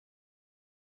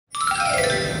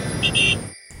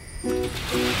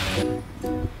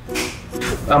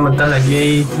Mình tên là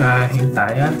Duy, hiện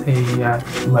tại thì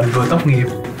mình vừa tốt nghiệp,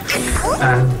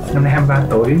 năm nay 23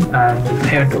 tuổi,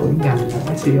 theo đuổi ngành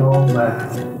SEO và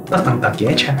tất tần tật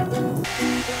về HR.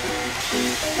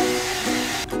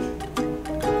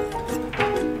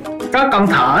 Có con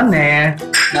thỏ nè,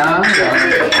 đó,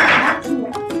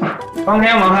 con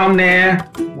heo màu hồng nè,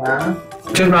 đó.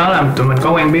 Trước đó là tụi mình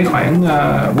có quen biết khoảng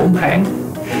 4 tháng.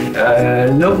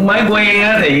 Lúc mới quen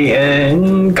á thì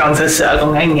còn sợ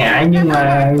còn ngại ngại, nhưng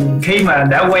mà khi mà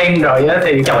đã quen rồi á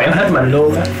thì chồng em hết mình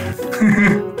luôn á.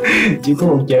 Chỉ có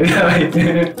một chữ thôi,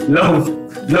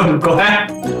 lùn quá.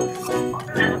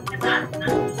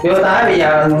 Vô tới bây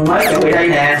giờ mới chuẩn bị đây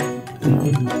nè,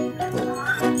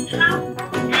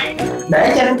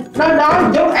 để cho nó đói một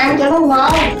chút ăn cho nó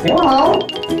ngon, hiểu không?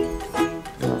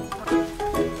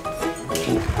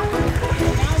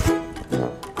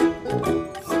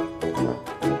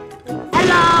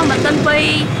 Hello, mình tên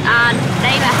Phi,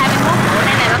 đây là 21 tuổi,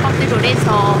 đây là công ty Ricechanneltv.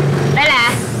 Đây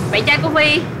là bạn trai của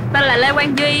Phi, tên là Lê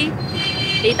Quang Duy.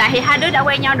 Hiện tại thì hai đứa đã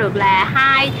quen nhau được là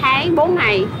 2 tháng 4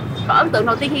 ngày. Còn ấn tượng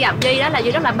đầu tiên khi gặp Duy đó là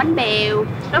Duy rất là bánh bèo,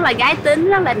 rất là gái tính,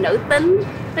 rất là nữ tính.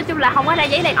 Nói chung là không có ra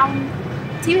giấy đàn ông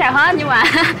xíu nào hết, nhưng mà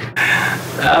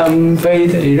Phi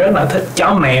thì rất là thích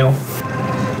chó mèo.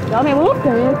 chó mèo mút kìa,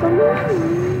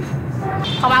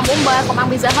 không ăn bún bê, không ăn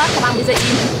pizza hết, không ăn pizza in.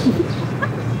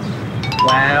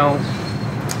 Wow.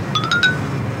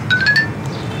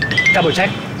 Double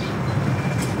check.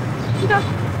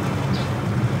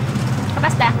 Có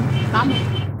pasta không? Có không?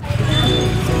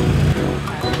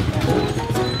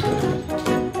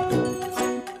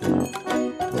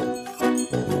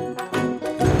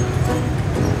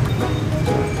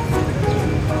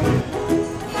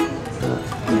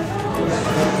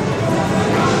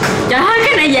 Trời ơi,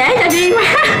 cái này dễ cho đi mà.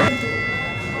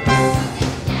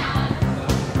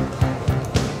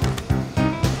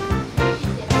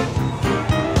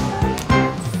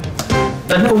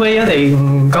 Tính của Vi thì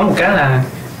có một cái là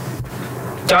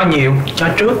cho nhiều, cho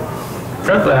trước,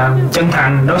 rất là chân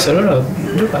thành, đối xử rất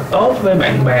là tốt với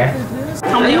bạn bè.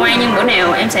 Không liên quan, nhưng bữa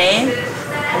nào em sẽ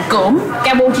cưỡng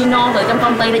cappuccino từ trong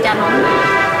công ty để cho nó.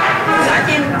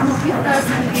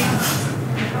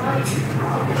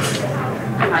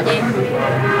 Anh hỏi cho em.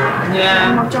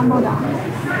 Yeah. Một trong màu đỏ.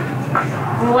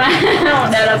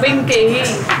 Wow, đều là viên kỳ.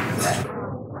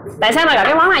 Tại sao lại gọi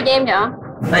cái món này cho em vậy?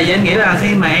 Tại vì anh nghĩ là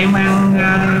khi mà em ăn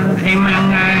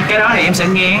cái đó thì em sẽ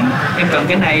ngán, em cần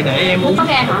cái này để em uống. Có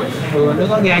ga hả? Nước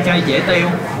có ga cho dễ tiêu.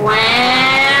 Wow.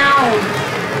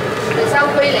 Tại sao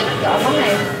Phi lại chọn món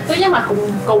này? Thứ nhất là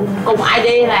cùng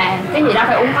idea là cái gì đó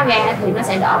phải uống có ga thì nó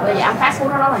sẽ đỡ, bây giờ ăn fast food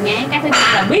nó rất là ngán. Cái thứ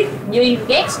hai là biết Duy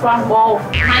ghét scramble.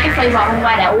 Hai cái flavor hôm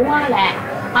qua đã uống là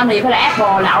honey với là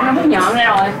apple, là ông nó muốn nhận ra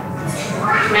rồi.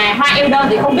 Mà hoa yêu đơn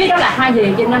thì không biết đó là hoa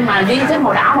gì, cho nên mà Duy thích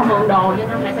màu đỏ mà mượn đồ, cho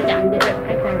nên là sẽ chọn cái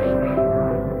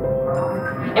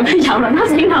em hy vọng là nó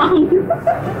sẽ ngon.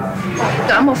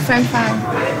 Cỡ một fan fan.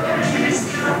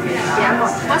 Dạ, một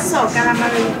puzzle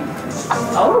calamari.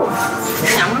 Ồ, để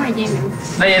nhận món này cho em.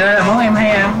 Đây là món em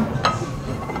hay ăn.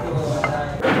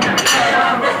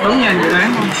 Đúng nha, dự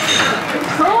đoán không?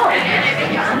 Tối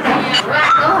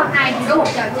hôm nay có một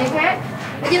trò chơi khác,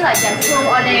 đó chính là trò True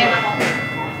or Dare.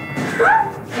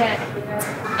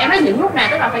 Em nói những lúc nào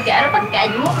tức là phải kể ra tất cả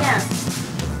những lúc nha.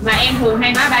 Mà em thường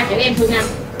hay nói 3 chữ em thương anh.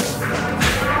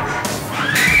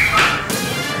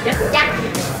 Chết chắc.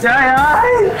 Trời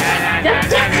ơi. Chết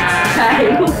chắc.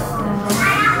 Thầy.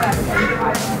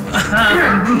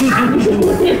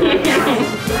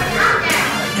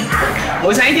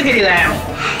 Buổi sáng trước khi đi làm.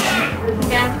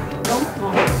 Đúng.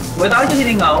 Buổi tối trước khi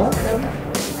đi ngủ. Đúng.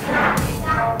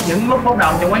 Những lúc bốc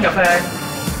đồng trong quán cà phê.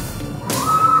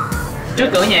 Trước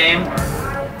cửa nhà em.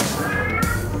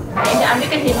 Em cho anh biết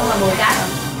cái phim không là 10 cái rồi.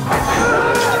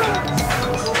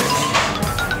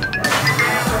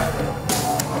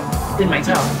 Trên mạng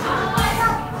xã hội.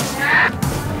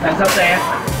 Đằng sau xe.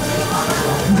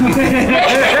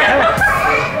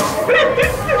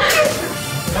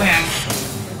 Có ăn.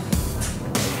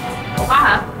 Ủa có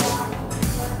hả?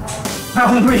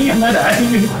 Không biết anh nói để.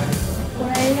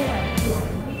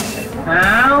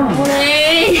 Không.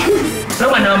 Đi.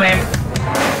 Lúc anh ôm em.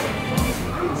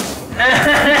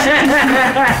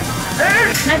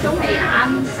 Nói chung thì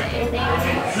anh sẽ đeo.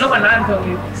 Lúc anh nói anh thương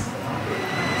em.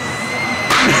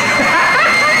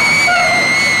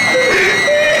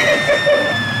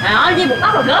 Trời ơi, Duy buộc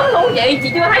tóc là gớm luôn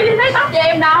chị chưa thấy Duy thấy tóc cho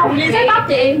em đâu. Duy thấy tóc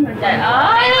cho em. Trời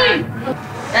ơi.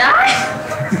 Trời ơi.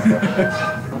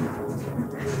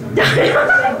 Trời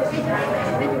ơi.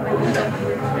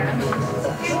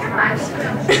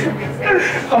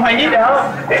 Không phải viết đâu.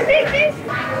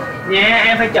 Nha,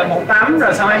 em phải chờ một tấm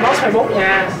rồi xong em post Facebook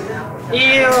nha.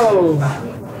 Yêu.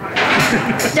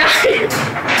 Trời.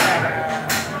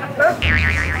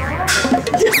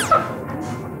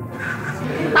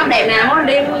 Tóc đẹp nè, món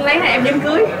đêm lấy này em đêm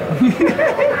cưới.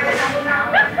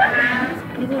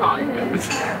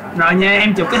 Rồi nha,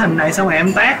 em chụp cái hình này xong rồi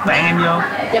em tag bạn em vô.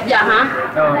 Chụp giờ hả?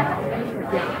 Ừ.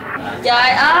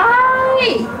 Trời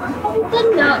ơi, không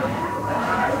tin được.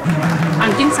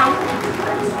 Bằng chứng sống.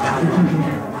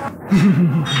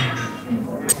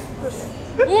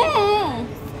 Yeah.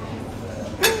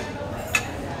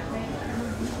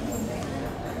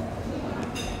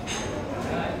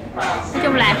 Nói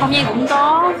chung là không gian cũng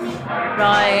tốt,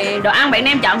 rồi đồ ăn bạn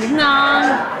em chọn cũng ngon.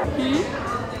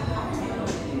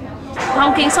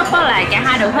 Không kiên suất đó là cả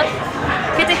hai đều thích.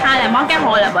 Cái thứ hai là món cá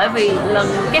hồi là bởi vì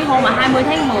cái hôm mà 20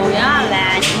 tháng 10 á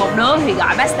là một đứa thì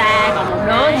gọi pasta, còn một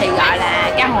đứa thì gọi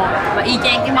là cá hồi, và y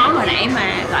chang cái món hồi nãy mà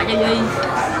gọi cho Duy,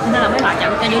 nên là mới gọi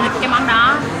chọn cho Duy cái món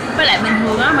đó. Với lại bình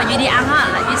thường á mà Duy đi ăn á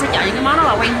là Duy sẽ chọn những cái món rất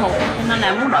là quen thuộc, nên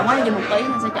là muốn đổi món cho Duy một tí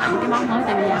nên sẽ chọn những cái món mới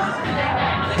cho Duy.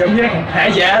 Cảm giác hạ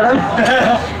dạ lắm.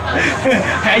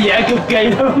 Hạ dạ cực kỳ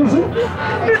luôn.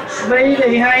 Vi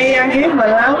thì hay ăn hiếp mình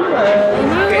lắm,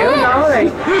 kiểu nói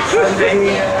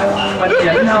thì mình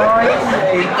nhịn thôi,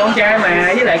 thì con trai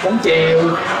mà, với lại cũng chiều,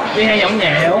 Vi hay nhõng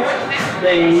nhẽo,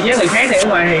 thì với người khác thì ở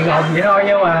ngoài thì ngọt vậy thôi,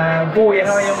 nhưng mà vui vậy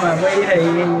thôi, nhưng mà Vi thì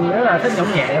rất là thích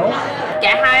nhõng nhẽo.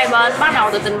 Cả hai bên bắt đầu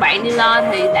từ tình bạn đi lên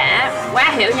thì đã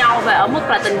quá hiểu nhau về ở mức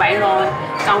là tình bạn rồi.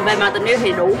 Còn về mặt tình yêu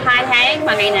thì đủ 2 tháng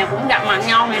mà ngày nào cũng gặp mặt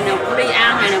nhau, ngày nào cũng đi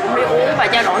ăn, ngày nào cũng đi uống và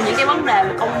trao đổi những cái vấn đề về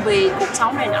công việc, cuộc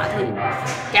sống này nọ, thì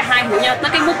cả hai hiểu nhau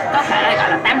tới cái mức có thể là gọi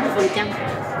là 80%.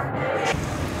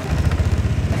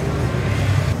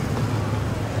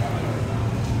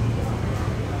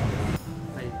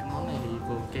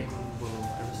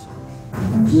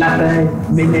 Latte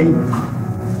mini.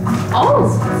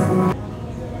 Oh.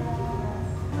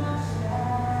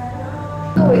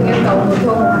 Yêu cầu người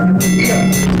thua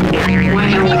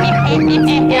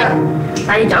Wow.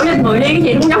 Tại vì chỗ trên người đi cái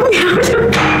gì cũng giống nhau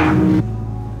chứ.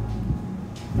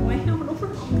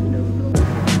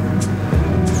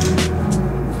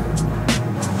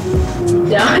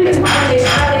 Trời.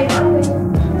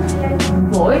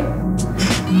 Mũi.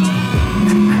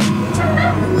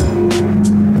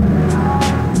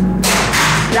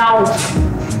 Râu.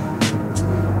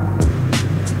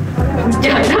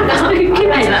 Trời đất ơi, cái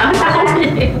này là ở đâu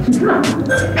vậy?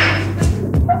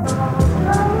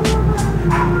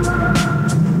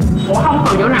 Ủa không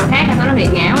còn chỗ nào khác hay sao nó nghiệt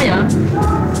ngã quá vậy?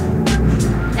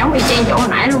 Giống y chang chỗ hồi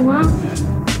nãy luôn á.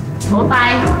 Cổ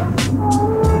tay.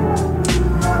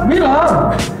 Biết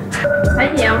rồi. Thấy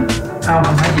gì không? Không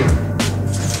thấy gì.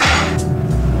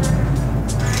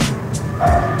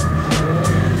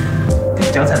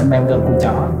 Cái chỗ thịt mềm gần của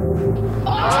chó.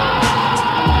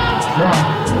 Đúng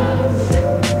không?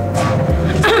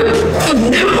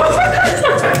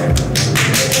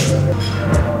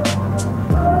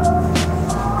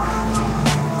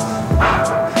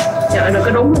 Trời được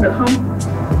cái đúng được không?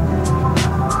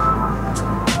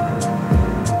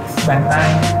 Bàn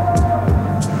tay.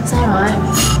 Sao rồi?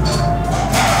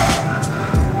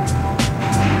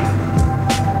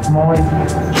 Môi.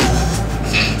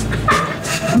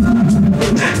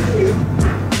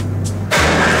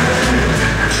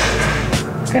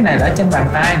 Cái này là ở trên bàn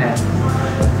tay nè.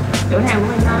 Chỗ nào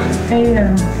của anh ơi? Cái này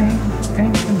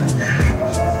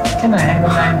cái này hai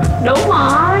bên đây nè. Đúng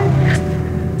rồi.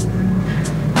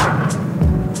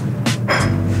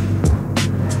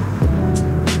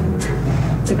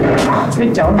 Cái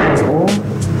chỗ này của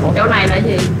Chỗ này là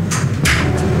gì?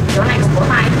 Chỗ này của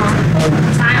tay không? Ừ.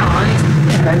 Sai rồi.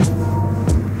 Đây.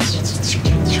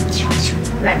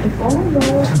 Làm cái cố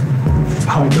luôn.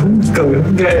 Thôi đúng cười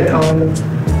ghê thôi.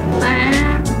 À.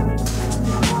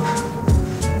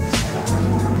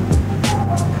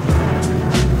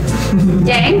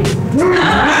 Chán.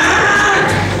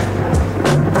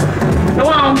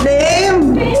 Đúng không?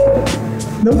 Đêm.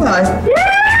 Đúng rồi.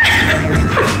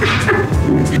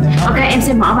 Ok, em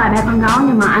sẽ mở bài ba con gấu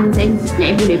nhưng mà anh sẽ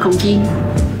nhảy vũ điệu cồng chiên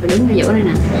và đứng ở giữa đây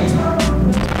nè.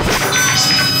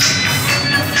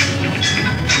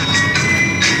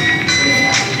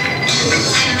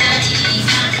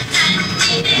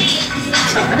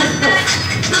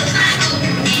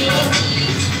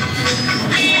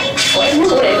 Ủa em muốn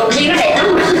vũ điệu cồng chiên nó đẹp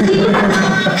lắm mà.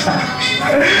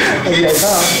 Vậy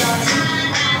phải không?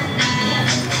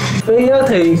 Tuy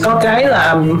thì có cái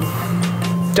là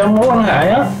trong mối quan hệ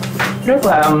á rất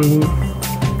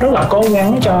là cố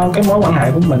gắng cho cái mối quan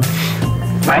hệ của mình.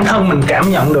 Bản thân mình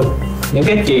cảm nhận được những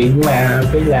cái chuyện mà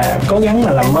vì là cố gắng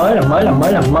là làm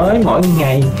mới mỗi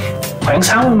ngày, khoảng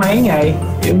 60 mấy ngày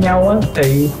yêu nhau á,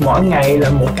 thì mỗi ngày là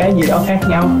một cái gì đó khác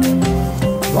nhau.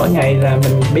 mỗi ngày là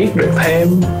mình biết được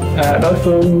thêm đối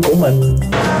phương của mình.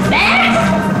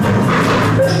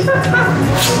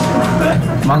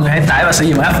 Mọi người hãy tải và sử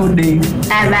dụng app Foody.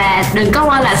 Và đừng có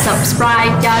quên là subscribe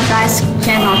cho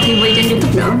Ricechanneltv trên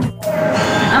YouTube nữa.